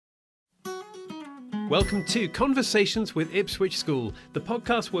Welcome to Conversations with Ipswich School, the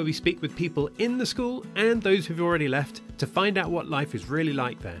podcast where we speak with people in the school and those who've already left to find out what life is really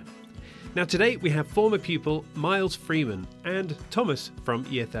like there. Now today we have former pupil Miles Freeman and Thomas from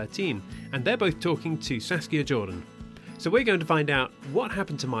Year 13, and they're both talking to Saskia Jordan. So we're going to find out what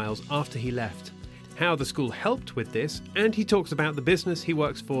happened to Miles after he left, how the school helped with this, and he talks about the business he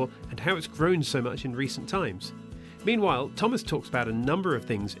works for and how it's grown so much in recent times. Meanwhile, Thomas talks about a number of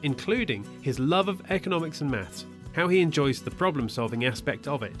things, including his love of economics and maths, how he enjoys the problem-solving aspect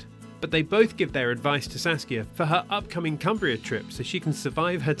of it. But they both give their advice to Saskia for her upcoming Cumbria trip so she can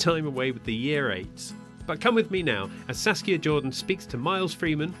survive her time away with the Year 8s. But come with me now as Saskia Jordan speaks to Miles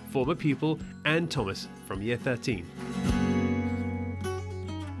Freeman, former pupil, and Thomas from Year 13.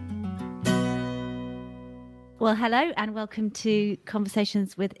 Well, hello and welcome to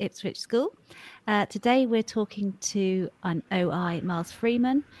Conversations with Ipswich School. Today we're talking to an OI, Miles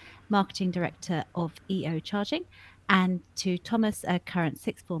Freeman, Marketing Director of EO Charging, and to Thomas, a current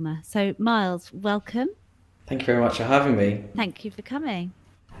sixth former. So Miles, welcome. Thank you very much for having me. Thank you for coming.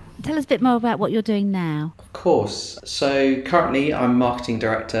 Tell us a bit more about what you're doing now. Of course. So currently I'm Marketing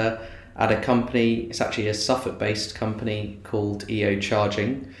Director at a company, it's actually a Suffolk-based company called EO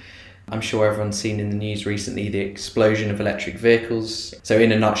Charging. I'm sure everyone's seen in the news recently the explosion of electric vehicles. So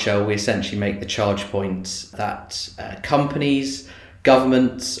in a nutshell, we essentially make the charge points that companies,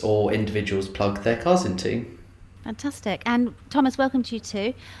 governments or individuals plug their cars into. Fantastic. And Thomas, welcome to you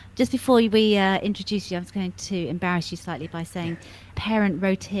too. Just before we introduce you, I was going to embarrass you slightly by saying a parent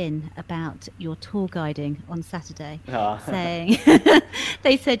wrote in about your tour guiding on Saturday, saying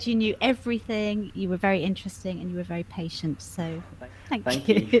they said you knew everything, you were very interesting and you were very patient. So thank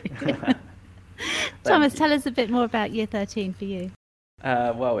you. Thomas, tell us a bit more about Year 13 for you.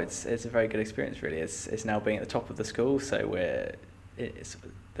 Well, it's a very good experience really. It's now being at the top of the school, so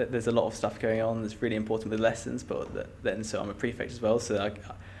there's a lot of stuff going on that's really important with lessons, but then so I'm a prefect as well, so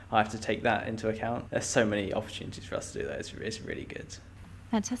I have to take that into account. There's so many opportunities for us to do that. It's really good.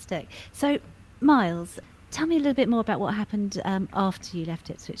 Fantastic. So, Miles, tell me a little bit more about what happened after you left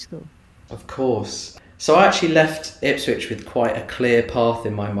Ipswich School. Of course. So I actually left Ipswich with quite a clear path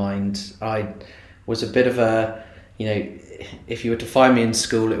in my mind. I was a bit of a, if you were to find me in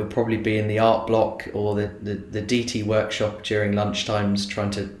school, it would probably be in the art block or the DT workshop during lunchtimes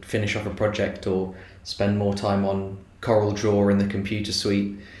trying to finish off a project or spend more time on Corel Draw in the computer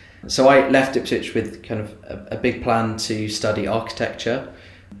suite. So I left Ipswich with kind of a big plan to study architecture.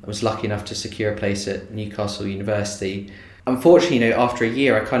 I was lucky enough to secure a place at Newcastle University. Unfortunately, after a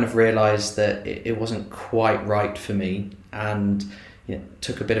year, I kind of realised that it wasn't quite right for me and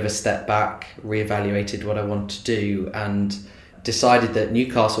took a bit of a step back, reevaluated what I wanted to do and decided that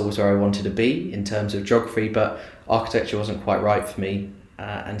Newcastle was where I wanted to be in terms of geography, but architecture wasn't quite right for me.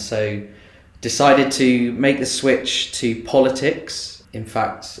 And so decided to make the switch to politics. In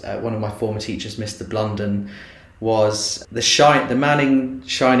fact, one of my former teachers, Mr. Blunden, was the man in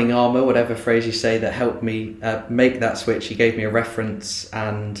shining armour, whatever phrase you say, that helped me make that switch. He gave me a reference,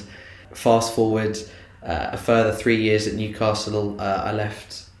 and fast forward a further 3 years at Newcastle, I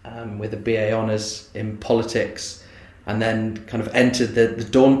left with a BA Honours in politics and then kind of entered the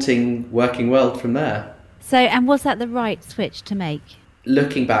daunting working world from there. So, and was that the right switch to make?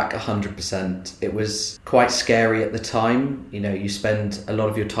 Looking back 100%, it was quite scary at the time. You spend a lot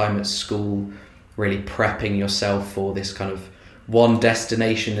of your time at school really prepping yourself for this kind of one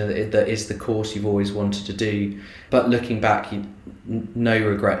destination that is the course you've always wanted to do. But looking back, no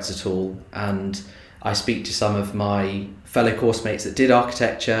regrets at all. And I speak to some of my fellow course mates that did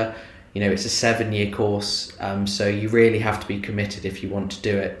architecture. It's a 7-year course, so you really have to be committed if you want to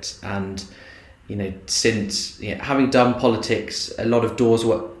do it. And since having done politics, a lot of doors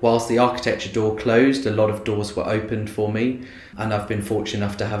whilst the architecture door closed, a lot of doors were opened for me, and I've been fortunate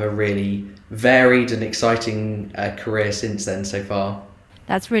enough to have a really varied and exciting career since then so far.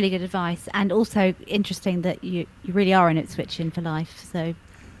 That's really good advice, and also interesting that you really are in Ipswich in for life. So,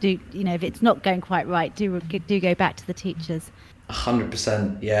 if it's not going quite right, do go back to the teachers.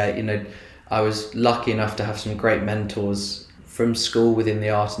 100%. Yeah, I was lucky enough to have some great mentors from school within the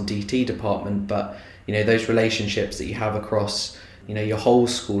art and DT department, but those relationships that you have across your whole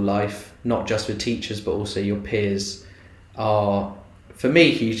school life, not just with teachers but also your peers, are for me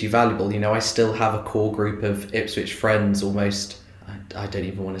hugely valuable. I still have a core group of Ipswich friends almost, I don't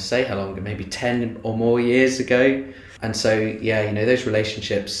even want to say how long, maybe 10 or more years ago. And so those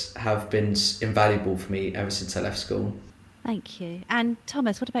relationships have been invaluable for me ever since I left school. Thank you. And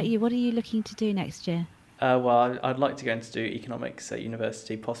Thomas, what about you? What are you looking to do next year? Well, I'd like to go into do economics at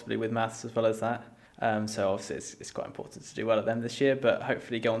university, possibly with maths as well as that. So obviously it's quite important to do well at them this year, but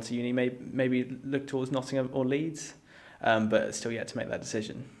hopefully go on to uni, maybe look towards Nottingham or Leeds, but still yet to make that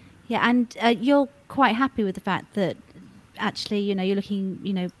decision. Yeah, and you're quite happy with the fact that actually, you're looking,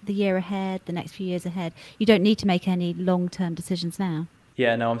 the year ahead, the next few years ahead. You don't need to make any long-term decisions now.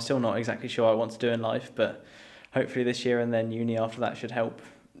 Yeah, no, I'm still not exactly sure what I want to do in life, but hopefully this year and then uni after that should help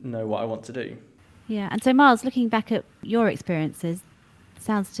know what I want to do. Yeah, and so Miles, looking back at your experiences,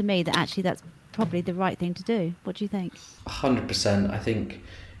 sounds to me that actually that's probably the right thing to do. What do you think? 100%. I think,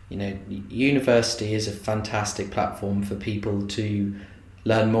 university is a fantastic platform for people to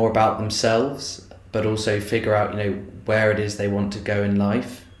learn more about themselves, but also figure out, where it is they want to go in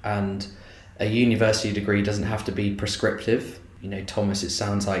life. And a university degree doesn't have to be prescriptive. Thomas, it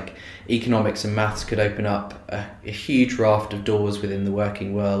sounds like economics and maths could open up a huge raft of doors within the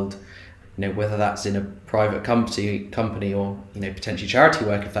working world, whether that's in a private company or, potentially charity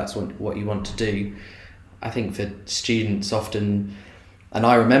work, if that's what you want to do. I think for students often, and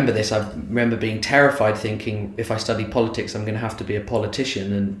I remember this, I remember being terrified thinking, if I study politics, I'm going to have to be a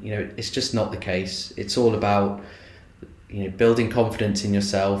politician. And, it's just not the case. It's all about, building confidence in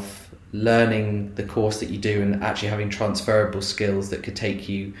yourself, learning the course that you do and actually having transferable skills that could take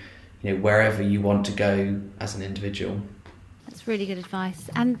you, wherever you want to go as an individual. That's really good advice.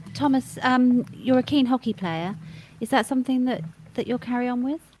 And Thomas, you're a keen hockey player. Is that something that you'll carry on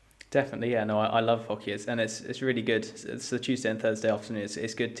with? Definitely, yeah. No, I love hockey, and it's really good. It's the Tuesday and Thursday afternoon.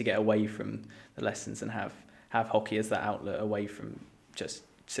 It's good to get away from the lessons and have hockey as that outlet away from just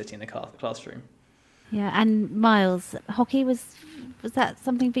sitting in the classroom. Yeah, and Miles, hockey was that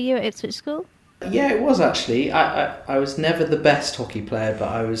something for you at Ipswich School? Yeah, it was actually. I was never the best hockey player, but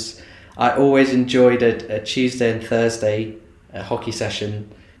I always enjoyed a Tuesday and Thursday hockey session.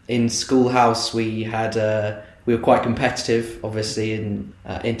 In Schoolhouse, we were quite competitive, obviously, in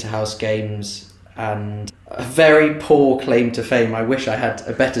inter-house games, and a very poor claim to fame. I wish I had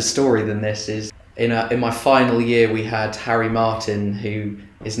a better story than this. Is in my final year, we had Harry Martin, who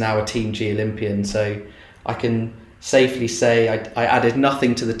is now a Team G Olympian. So I can safely say I added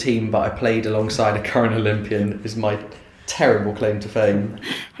nothing to the team, but I played alongside a current Olympian. Is my terrible claim to fame.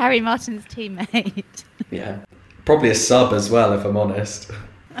 Harry Martin's teammate. Yeah, probably a sub as well, if I'm honest.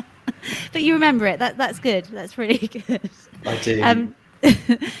 But you remember it. That's good. That's really good. I do.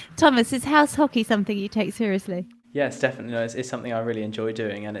 Thomas, is house hockey something you take seriously? Yes, definitely. No, it's something I really enjoy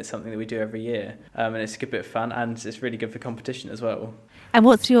doing, and it's something that we do every year. And it's a good bit of fun, and it's really good for competition as well. And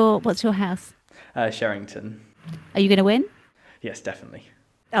what's your house? Sherrington. Are you going to win? Yes, definitely.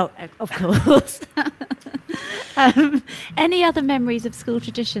 Oh, of course. Any other memories of school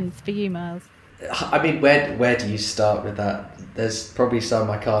traditions for you, Miles? I mean, where do you start with that? There's probably some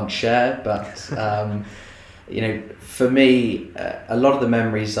I can't share, but for me, a lot of the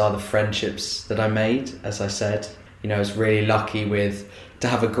memories are the friendships that I made. As I said, I was really lucky to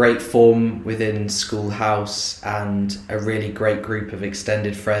have a great form within Schoolhouse and a really great group of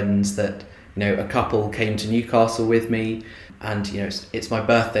extended friends that, a couple came to Newcastle with me, and it's my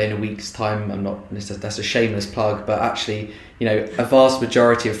birthday in a week's time. That's a shameless plug, but actually, a vast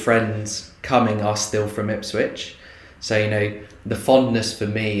majority of friends coming are still from Ipswich. So, the fondness for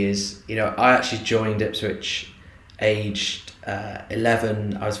me is, I actually joined Ipswich aged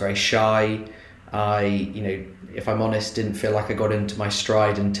 11. I was very shy. I, if I'm honest, didn't feel like I got into my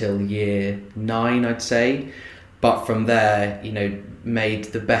stride until year 9, I'd say. But from there, made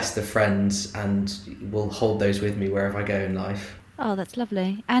the best of friends and will hold those with me wherever I go in life. Oh, that's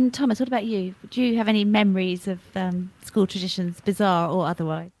lovely. And Thomas, what about you? Do you have any memories of school traditions, bizarre or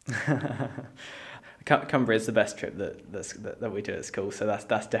otherwise? Cumbria is the best trip that we do at school, so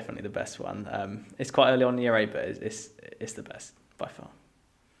that's definitely the best one. It's quite early on in year 8, but it's the best by far.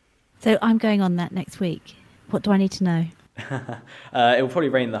 So I'm going on that next week. What do I need to know? It will probably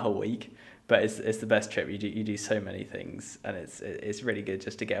rain the whole week, but it's the best trip. You do so many things, and it's really good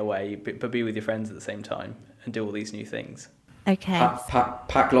just to get away, but be with your friends at the same time and do all these new things. Okay.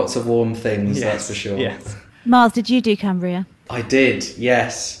 Pack lots of warm things, yes, that's for sure. Yes. Miles, did you do Cumbria? I did,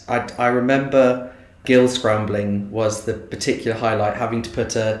 yes. I remember gill scrambling was the particular highlight, having to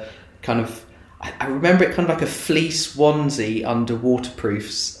put a kind of, I remember it kind of like a fleece onesie under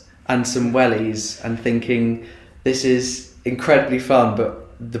waterproofs and some wellies, and thinking, this is incredibly fun, but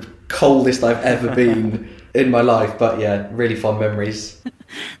the coldest I've ever been in my life. But yeah, really fun memories.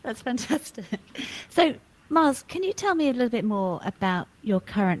 That's fantastic. So, Miles, can you tell me a little bit more about your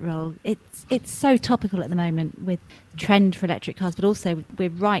current role? It's so topical at the moment with trend for electric cars, but also we're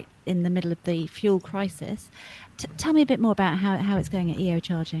right in the middle of the fuel crisis. Tell me a bit more about how it's going at EO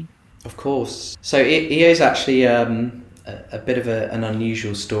Charging. Of course. So EO is actually a bit of an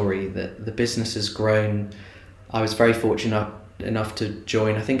unusual story. That the business has grown. I was very fortunate enough to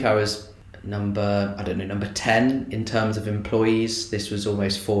join. I think I was number 10 in terms of employees. This was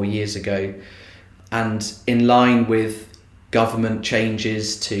almost 4 years ago, and in line with government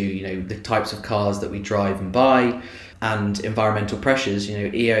changes to the types of cars that we drive and buy, and environmental pressures,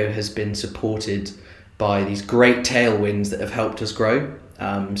 EO has been supported by these great tailwinds that have helped us grow.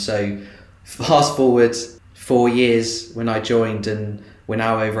 So fast forward 4 years when I joined, and we're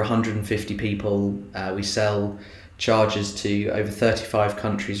now over 150 people. We sell chargers to over 35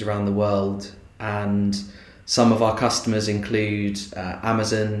 countries around the world, and some of our customers include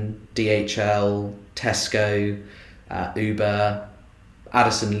Amazon, DHL, Tesco, Uber,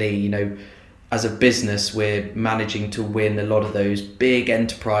 Addison Lee. As a business, we're managing to win a lot of those big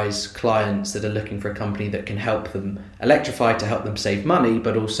enterprise clients that are looking for a company that can help them electrify to help them save money,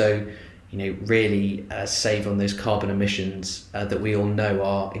 but also really save on those carbon emissions that we all know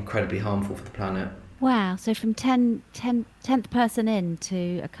are incredibly harmful for the planet. Wow, so from 10th person in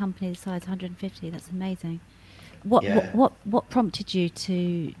to a company the size 150, that's amazing. What prompted you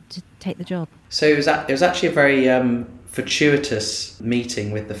to take the job? So it was actually a very fortuitous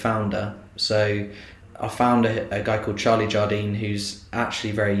meeting with the founder. So our founder, a guy called Charlie Jardine, who's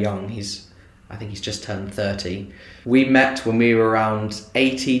actually very young. I think he's just turned 30. We met when we were around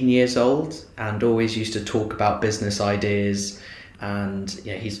 18 years old and always used to talk about business ideas, and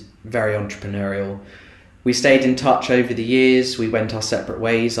he's very entrepreneurial. We stayed in touch over the years. We went our separate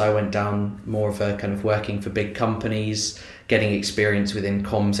ways. I went down more of a kind of working for big companies, getting experience within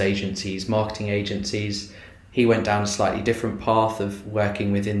comms agencies, marketing agencies. He went down a slightly different path of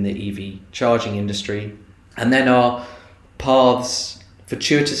working within the EV charging industry. And then our paths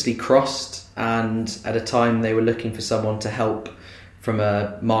fortuitously crossed, and at a time they were looking for someone to help from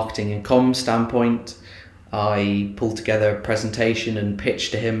a marketing and comms standpoint. I pulled together a presentation and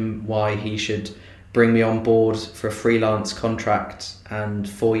pitched to him why he should bring me on board for a freelance contract, and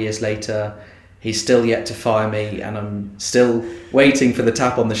 4 years later he's still yet to fire me, and I'm still waiting for the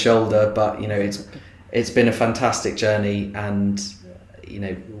tap on the shoulder. But it's been a fantastic journey, and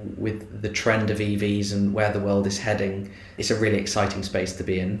with the trend of EVs and where the world is heading, it's a really exciting space to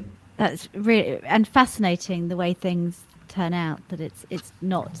be in. That's really and fascinating, the way things turn out, that it's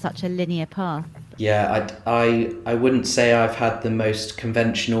not such a linear path. Yeah, I wouldn't say I've had the most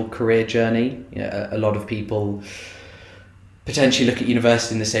conventional career journey. A lot of people potentially look at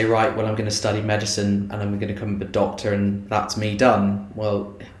university and they say, right, well, I'm going to study medicine and I'm going to become a doctor and that's me done.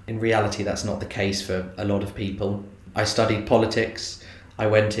 Well, in reality, that's not the case for a lot of people. I studied politics. I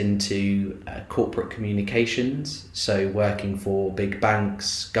went into corporate communications, so working for big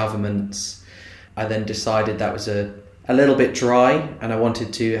banks, governments. I then decided that was a little bit dry and I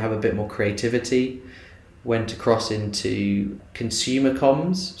wanted to have a bit more creativity. Went across into consumer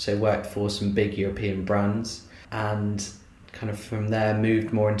comms, so worked for some big European brands, and kind of from there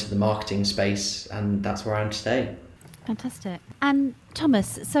moved more into the marketing space, and that's where I am today. Fantastic. And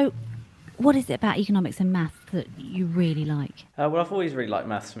Thomas, so what is it about economics and maths that you really like? Well, I've always really liked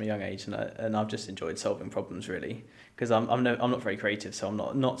maths from a young age, and I've just enjoyed solving problems really, because I'm not very creative, so I'm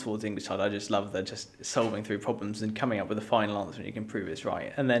not towards the English side. I just love the just solving through problems and coming up with a final answer and you can prove it's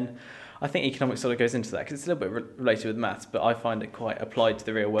right. And then I think economics sort of goes into that because it's a little bit related with maths, but I find it quite applied to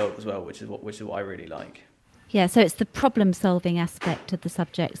the real world as well, which is what I really like. Yeah, so it's the problem-solving aspect of the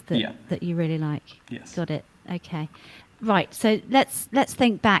subjects that you really like. Yes. Got it. Okay. Right. So let's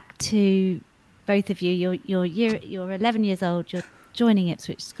think back to both of you. You're 11 years old. You're joining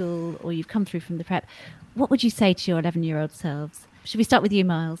Ipswich School, or you've come through from the prep. What would you say to your 11-year-old selves? Should we start with you,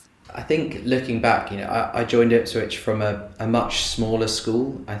 Miles? I think looking back, I joined Ipswich from a much smaller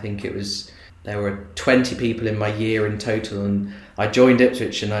school. I think there were 20 people in my year in total, and I joined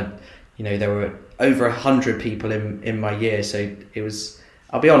Ipswich, and there were over 100 people in my year. So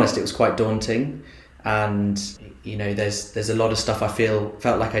I'll be honest, it was quite daunting. And there's a lot of stuff I felt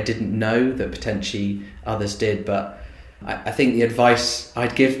like I didn't know that potentially others did. But I think the advice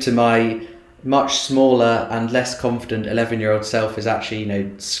I'd give to my much smaller and less confident 11-year-old self is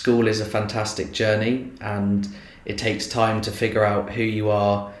actually, school is a fantastic journey, and it takes time to figure out who you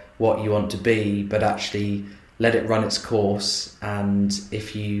are, what you want to be, but actually let it run its course. And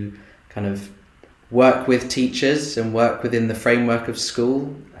if you kind of work with teachers and work within the framework of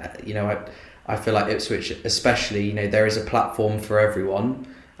school, I feel like Ipswich especially, there is a platform for everyone,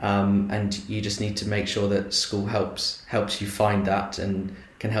 and you just need to make sure that school helps you find that and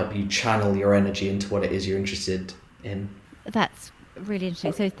can help you channel your energy into what it is you're interested in. That's really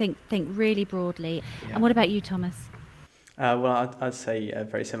interesting. So think really broadly. Yeah. And what about you, Thomas? Well, I'd say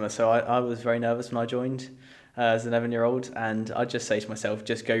very similar. So I was very nervous when I joined. as an 11-year-old, and I'd just say to myself,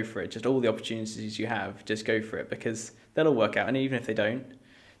 just go for it. Just all the opportunities you have, just go for it, because they'll all work out. And even if they don't,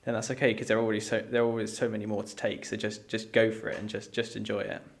 then that's okay, because there are always so many more to take. So just go for it and just enjoy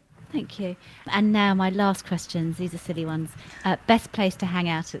it. Thank you. And now my last questions. These are silly ones. Best place to hang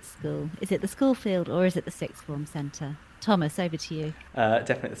out at school? Is it the school field or is it the sixth form centre? Thomas, over to you.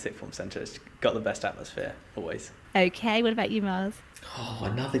 Definitely the sixth form centre. It's got the best atmosphere, always. Okay, what about you, Miles? Oh,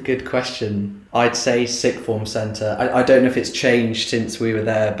 another good question. I'd say sixth form centre. I don't know if it's changed since we were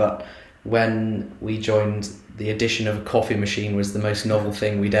there, but when we joined, the addition of a coffee machine was the most novel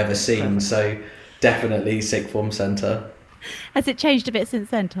thing we'd ever seen. So definitely sixth form centre. Has it changed a bit since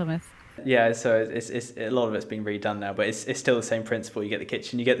then, Thomas? Yeah, so it's a lot of it's been redone now, but it's still the same principle. You get the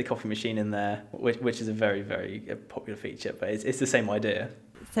kitchen, you get the coffee machine in there, which is a very, very popular feature, but it's the same idea.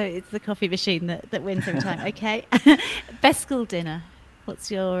 So it's the coffee machine that wins every time. Okay. Best school dinner.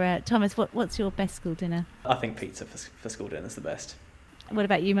 What's your Thomas? What's your best school dinner? I think pizza for school dinner is the best. What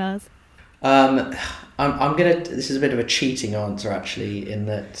about you, Miles? I'm gonna. This is a bit of a cheating answer, actually, in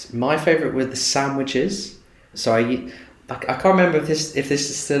that my favourite were the sandwiches. So I can't remember if this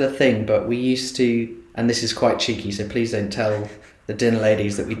is still a thing, but we used to, and this is quite cheeky, so please don't tell the dinner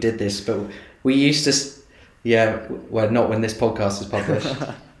ladies that we did this, but we used to, well, not when this podcast is published.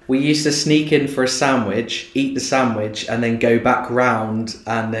 We used to sneak in for a sandwich, eat the sandwich, and then go back round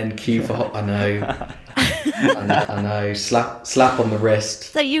and then queue for hot. I know. Slap on the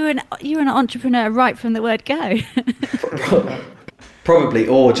wrist. So you were an entrepreneur right from the word go. Probably,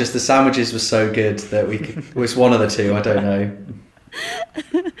 or just the sandwiches were so good that it was one of the two. I don't know.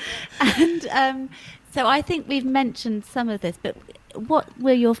 And so I think we've mentioned some of this, but what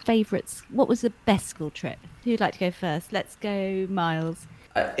were your favourites? What was the best school trip? Who'd like to go first? Let's go, Miles.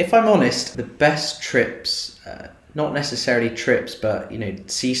 If I'm honest, the best trips, not necessarily trips, but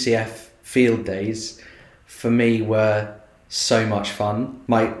CCF field days, for me were so much fun.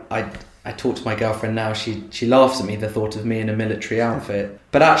 I talk to my girlfriend now, she laughs at me, the thought of me in a military outfit.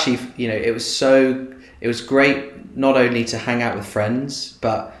 But actually, it was great not only to hang out with friends,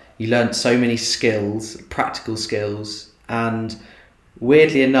 but you learnt so many skills, practical skills, and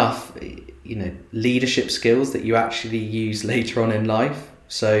weirdly enough, leadership skills that you actually use later on in life.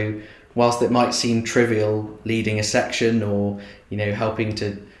 So whilst it might seem trivial, leading a section or, helping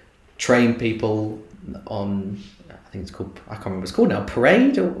to train people on, I think it's called, I can't remember what it's called now,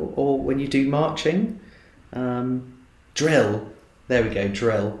 parade or when you do marching, drill. There we go,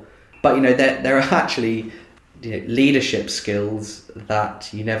 drill. But there are actually leadership skills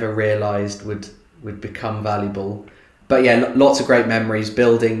that you never realised would become valuable. But yeah, lots of great memories.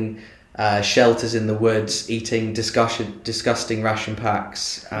 Building shelters in the woods, eating disgusting ration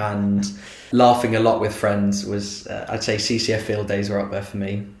packs, and laughing a lot with friends was. I'd say CCF field days are up there for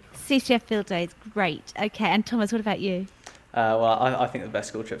me. CCF field days, great. Okay, and Thomas, what about you? Well, I think the best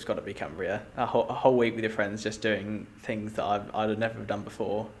school trip's got to be Cumbria. A whole week with your friends, just doing things that I'd never have done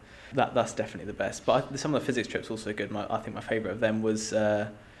before. That's definitely the best. But some of the physics trips also good. I think my favourite of them was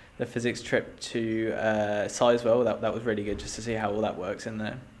the physics trip to Sizewell. That was really good, just to see how all that works in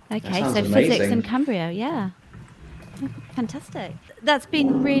there. Okay, so amazing. Physics and Cumbria, yeah. Fantastic. That's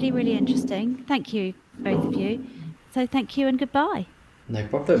been really, really interesting. Thank you, both of you. So thank you and goodbye. No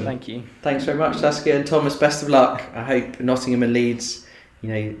problem. Thank you. Thanks very much, Saskia and Thomas. Best of luck. I hope Nottingham and Leeds,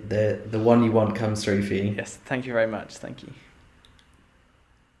 the one you want comes through for you. Yes, thank you very much. Thank you.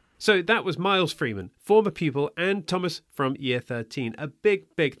 So that was Miles Freeman, former pupil, and Thomas from Year 13. A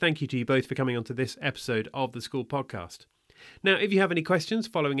big thank you to you both for coming onto this episode of the School Podcast. Now, if you have any questions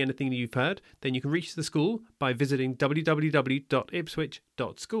following anything that you've heard, then you can reach the school by visiting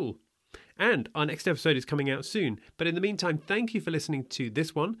www.ipswich.school. And our next episode is coming out soon. But in the meantime, thank you for listening to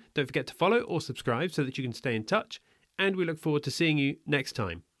this one. Don't forget to follow or subscribe so that you can stay in touch. And we look forward to seeing you next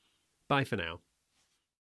time. Bye for now.